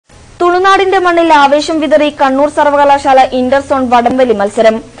തുളുനാടിന്റെ മണ്ണിൽ ആവേശം വിതറി കണ്ണൂർ സർവകലാശാല ഇന്റർ സോൺ വടംവലി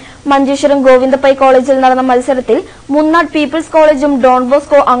മത്സരം. മഞ്ചേശ്വരം ഗോവിന്ദപ്പൈ കോളേജിൽ നടന്ന മത്സരത്തിൽ മുന്നാട് പീപ്പിൾസ് കോളേജും ഡോൺ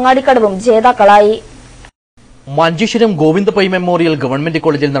ബോസ്കോ അങ്ങാടിക്കടവും ജേതാക്കളായി. മഞ്ചേശ്വരം ഗോവിന്ദപ്പൈ മെമ്മോറിയൽ ഗവൺമെന്റ്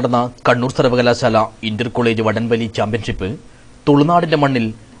കോളേജിൽ നടന്ന കണ്ണൂർ സർവകലാശാല ഇന്റർ കോളേജ് വടംവലി ചാമ്പ്യൻഷിപ്പ് തുളുനാടിന്റെ മണ്ണിൽ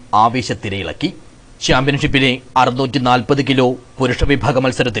ആവേശത്തിരയിളക്കി. ചാമ്പ്യൻഷിപ്പിലെ 640 കിലോ പുരുഷ വിഭാഗ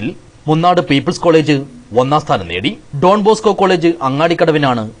മത്സരത്തിൽ മുന്നാട് പീപ്പിൾസ് കോളേജ് ഒന്നാം സ്ഥാനം നേടി. ഡോൺ ബോസ്കോ കോളേജ്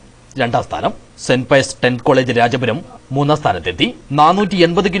അങ്ങാടിക്കടവിനാണ് രണ്ടാം സ്ഥാനം. Saint Pius 10th college Rajapuram മൂന്നാം സ്ഥാനത്തെത്തി.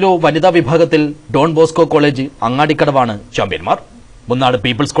 480 കിലോ വനിതാ വിഭാഗത്തിൽ Don Bosco college അങ്ങാടിക്കടവാണ് ചാമ്പ്യന്മാർ. Munnad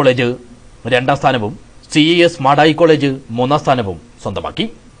people's college രണ്ടാം സ്ഥാനവും CES മാടായി കോളേജ് മൂന്നാം സ്ഥാനവും സ്വന്തമാക്കി.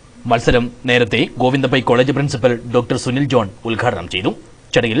 മത്സരം നേരത്തെ Govindapai college principal doctor Sunil John ഉദ്ഘാടനം ചെയ്തു.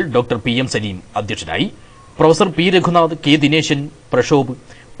 ചടങ്ങിൽ ഡോക്ടർ PM സലീം അധ്യക്ഷനായി. Professor P Raghunath, K Dineshan, Prashobh,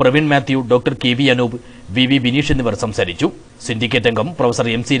 Praveen Mathew, doctor KV Anoop, VV Bineesh എന്നിവർ സംസാരിച്ചു. സിൻഡിക്കേറ്റ് അംഗം പ്രൊഫസർ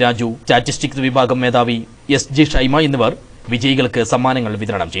MC രാജു, സ്റ്റാറ്റിസ്റ്റിക്സ് വിഭാഗം മേധാവി SG ഷൈമ എന്നിവർ വിജയികൾക്ക് സമ്മാനങ്ങൾ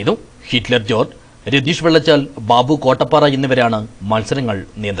വിതരണം ചെയ്തു. ഹിറ്റ്ലർ ജോർജ്, രതീഷ് വെള്ളച്ചാൽ, ബാബു കോട്ടപ്പാറ എന്നിവരാണ് മത്സരങ്ങൾ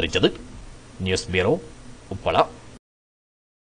നിയന്ത്രിച്ചത്. News bureau, Uppala.